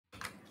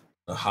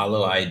A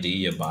HoloID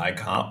YABAI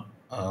comp.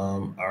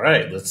 All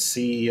right, let's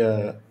see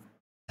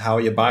how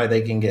YABAI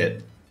they can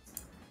get.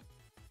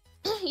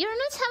 Your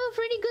nuts have a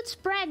pretty good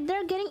spread.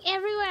 They're getting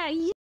everywhere.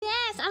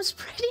 Yes, I'm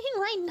spreading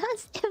my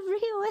nuts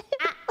everywhere.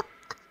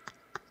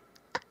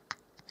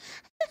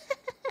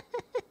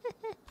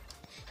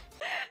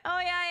 Oh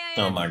yeah.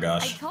 Oh my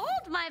gosh. I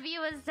told my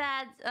viewers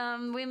that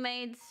we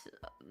made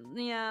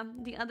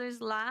the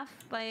others laugh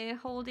by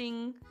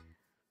holding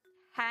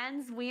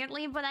hands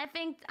weirdly, but I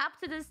think up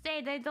to this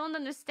day they don't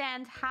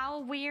understand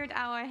how weird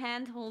our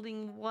hand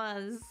holding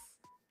was.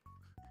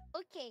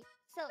 Okay,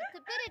 so to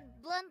put it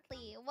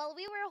bluntly, while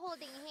we were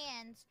holding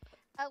hands,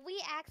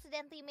 we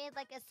accidentally made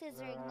like a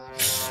scissoring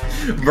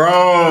motion.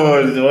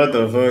 Bro, what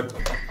the fuck?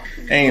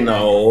 Ain't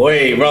no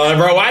way, bro.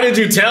 Bro, why did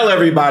you tell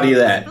everybody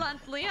that?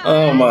 Bluntly,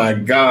 oh my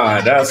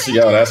god, that's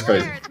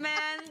crazy. Word,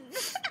 man.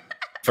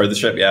 For the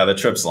trip, yeah, the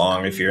trip's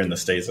long. If you're in the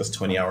States, that's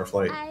 20-hour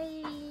flight. I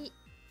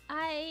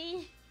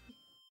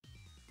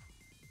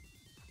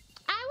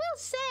will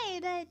say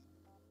that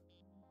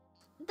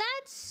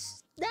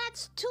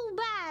that's too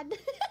bad.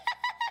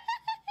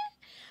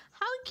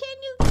 How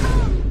can you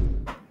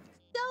come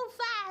so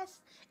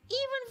fast,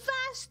 even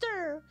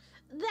faster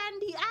than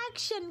the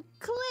action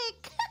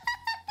click?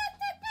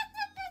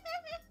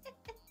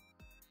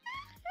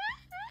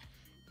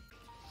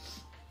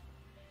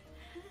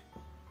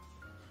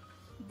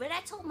 But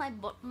I told my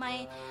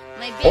big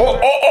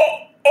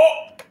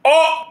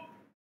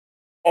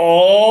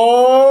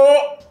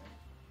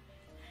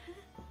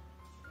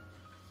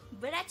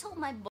But I told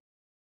my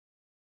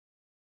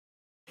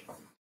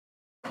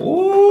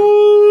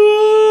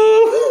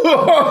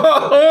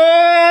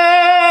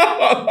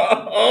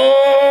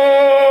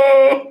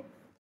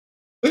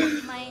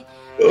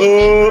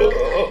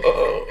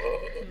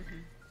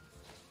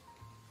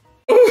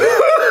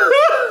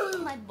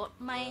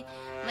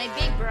my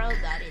big bro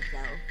got it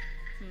though.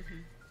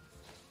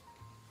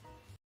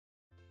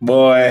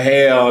 Boy,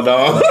 hell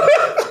no.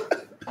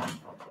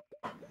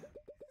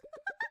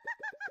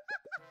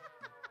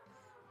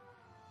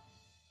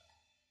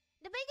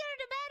 The bigger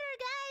the better,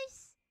 guys.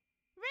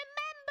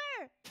 Remember,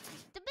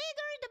 the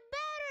bigger the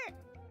better.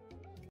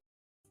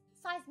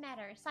 Size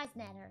matters. Size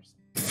matters.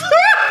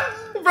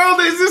 Bro,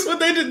 is this what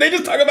they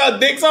just talk about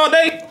dicks all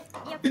day?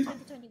 Yep,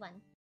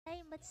 2021.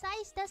 Hey, but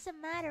size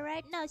doesn't matter,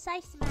 right? No,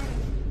 size matters.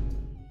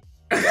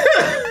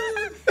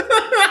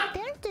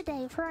 There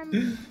today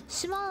from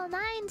small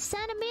 9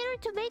 centimeter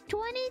to big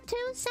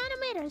 22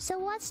 centimeters. So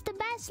what's the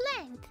best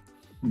length?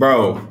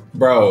 Bro.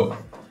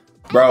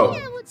 I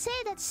think I would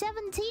say that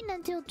 17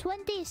 until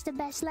 20 is the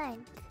best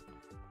length.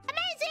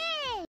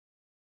 Amazing!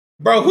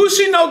 Bro, who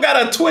she know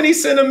got a 20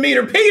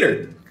 centimeter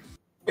Peter?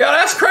 Yo,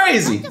 that's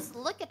crazy. Don't just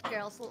look at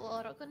girls,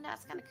 Loro.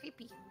 That's kind of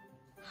creepy.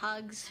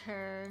 Hugs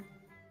her.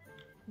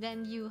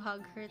 Then you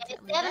hug her.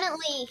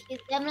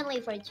 It's definitely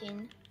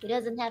virgin. He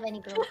doesn't have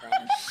any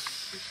girlfriend.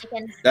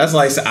 That's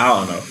like, I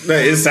don't know.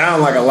 It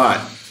sounds like a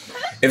lot.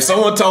 If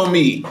someone told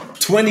me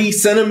 20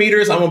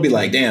 centimeters, I'm gonna be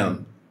like,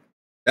 damn,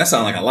 that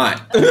sounds like a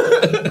lot.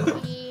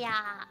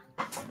 Yeah.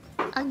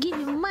 I'll give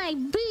you my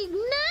big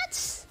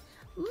nuts.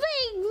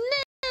 Big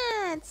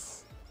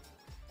nuts.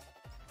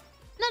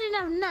 Not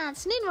enough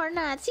nuts. Need more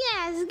nuts.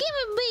 Yes, give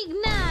me big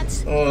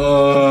nuts. Oh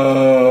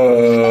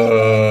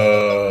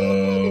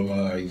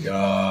my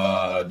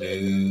god,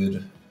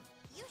 dude.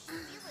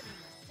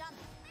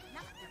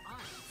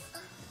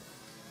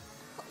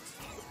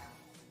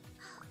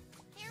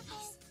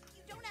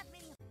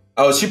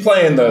 Oh, she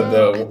playing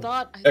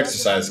the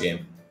exercise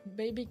game.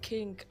 Baby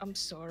King, I'm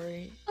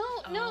sorry.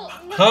 Oh, no,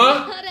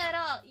 Huh? not at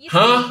all. You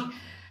Huh? see,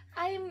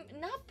 I'm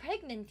not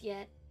pregnant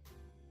yet.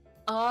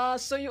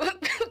 So you...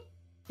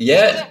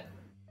 Yet?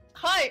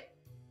 Hi!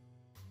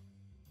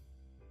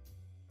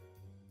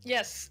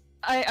 Yes,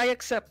 I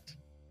accept.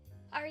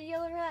 Are you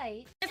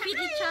alright? Feed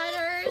each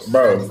other.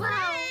 Bro.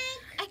 Wow.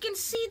 I can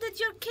see that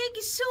your cake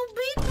is so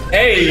big.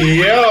 Hey,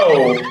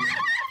 yo!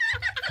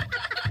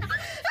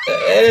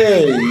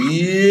 Hey,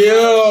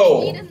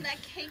 yo! Eating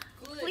that cake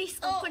good. Please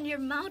open your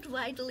mouth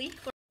widely.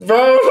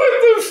 Bro,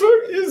 what the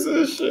fuck is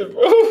this shit,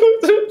 bro?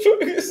 What the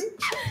fuck is it?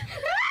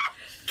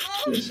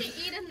 Oh, she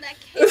eating that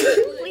cake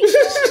good. Please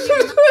open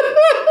your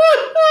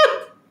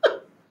mouth.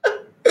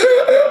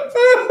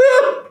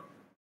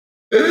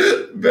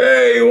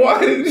 Babe, why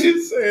did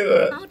you say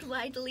that? Mouth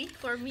widely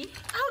for me.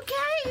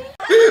 Okay.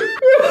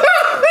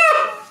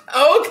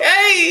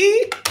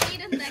 Okay.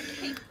 Eating that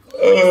cake good.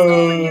 Please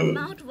open your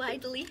mouth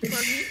widely for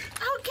me.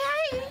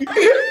 Okay.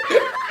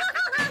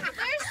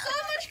 There's so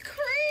much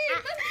cream.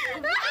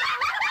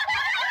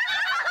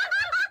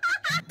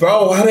 Bro,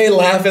 why they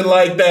laughing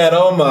like that?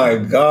 Oh my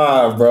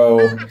god,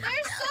 bro.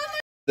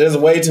 There's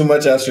way too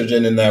much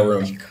estrogen in that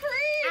room.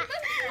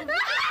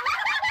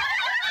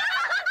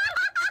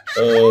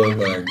 Oh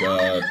my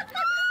god.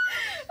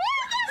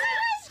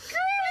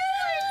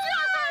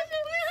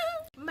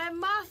 My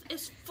mouth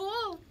is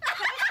full.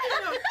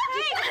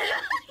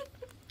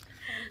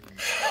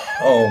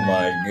 Oh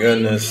my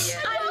goodness.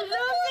 I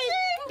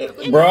love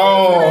it.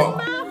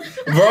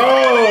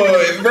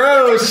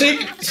 Bro,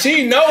 she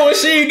She know what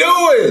she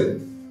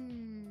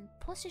doing.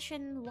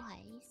 Position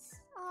wise,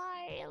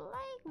 I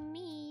like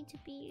me to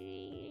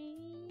be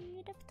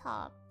at the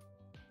top.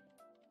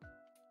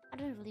 I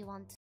don't really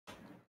want to.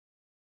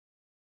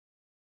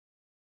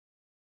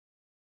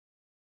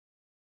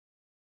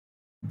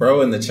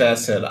 Bro in the chat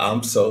said,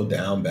 I'm so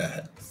down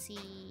bad.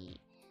 See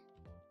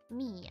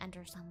me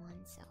under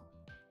someone, so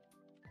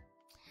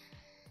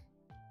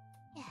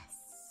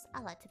yes, I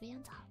like to be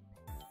on top.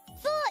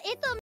 So,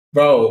 ito,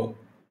 Bro.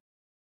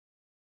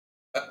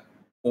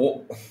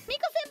 Miko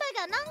senpai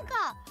ga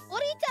nanka,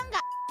 Ori-chan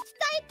ga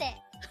shitaite.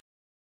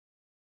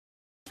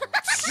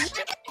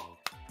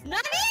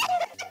 Nani?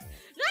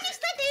 Nani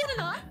shitaite iru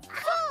no?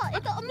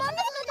 そう、漫画の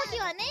時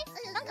はね、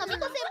なんかミコ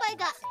先輩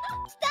がし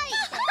たいっ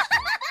て。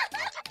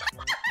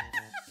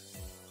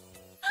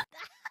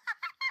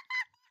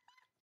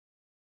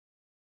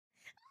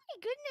My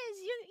goodness,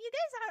 you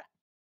guys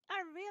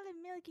are really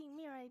milking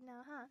me right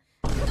now, huh?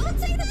 Don't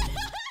say that!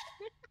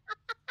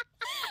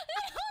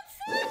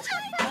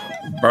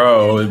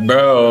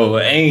 Bro,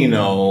 ain't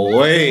no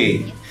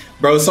way.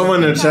 Bro,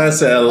 someone in the chat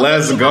said,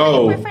 let's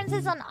go.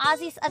 Preferences on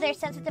Ozzy's other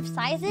sensitive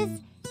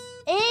sizes?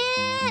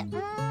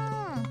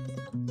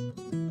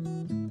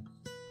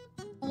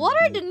 What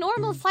are the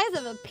normal size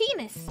of a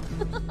penis?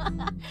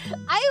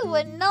 I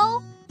wouldn't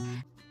know.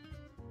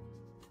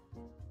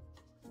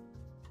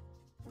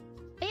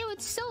 Ew,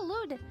 it's so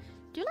lewd.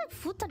 Do you like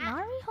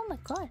Futanari? Oh my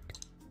god.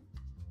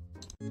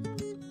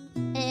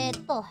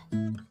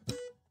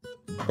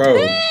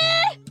 Bro.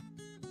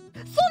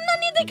 そんな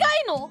にでか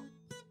いの?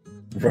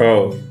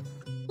 Bro.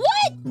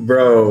 What?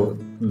 Bro,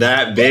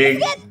 that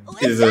big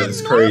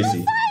is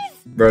crazy.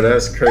 Bro,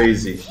 that's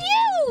crazy.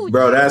 Huge.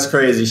 Bro, that's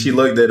crazy. She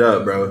looked it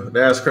up, bro.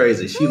 That's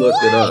crazy. She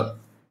looked it up.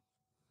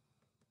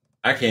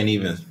 I can't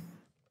even. 20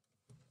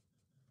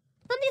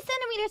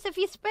 centimeters if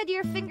you spread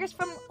your fingers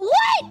from...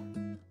 What?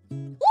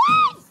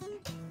 What?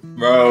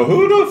 Bro,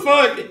 who the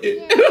fuck?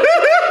 Yeah,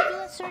 do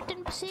a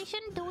certain position,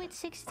 do it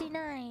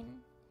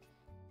 69.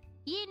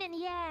 Yin and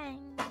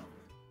yang.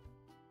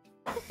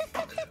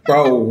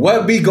 Bro,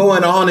 what be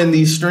going on in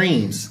these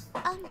streams?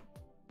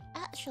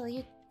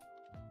 Actually,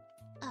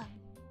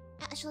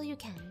 you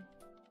can.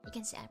 You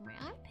can see my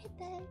armpit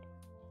then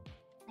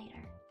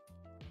later.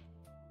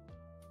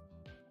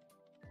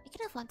 I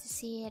kind of want to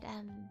see it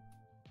in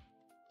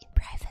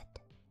private.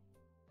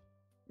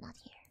 Not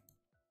here.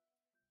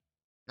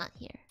 Not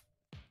here.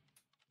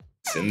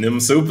 Send them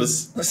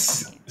supers.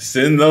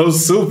 Send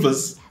those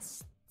supers.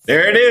 Yes.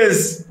 There it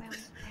is.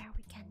 Where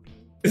we can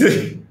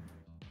be.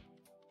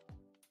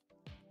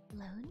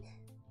 Alone?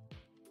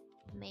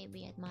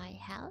 Maybe at my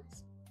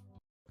house?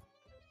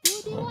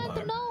 Do you want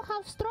to know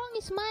how strong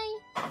is my...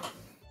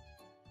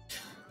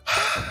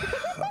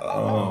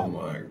 Oh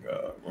my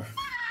god, bro.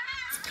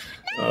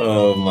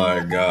 Oh my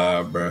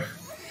god, bro.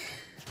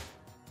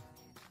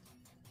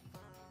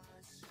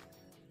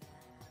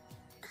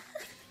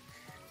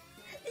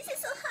 This is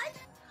so hard.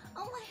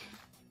 Oh my...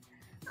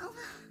 Oh.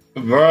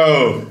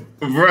 Bro.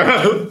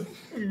 Congratulations.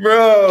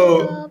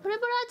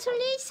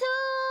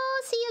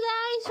 See you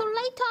guys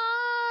later.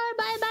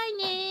 Bye bye.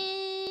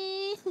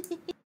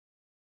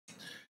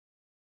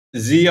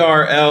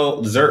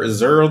 ZRL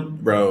Zero,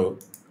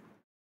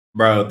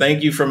 bro,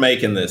 thank you for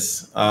making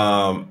this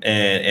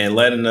and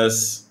letting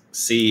us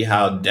see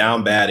how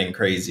down bad and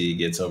crazy it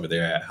gets over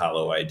there at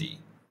HoloID.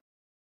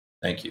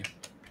 Thank you.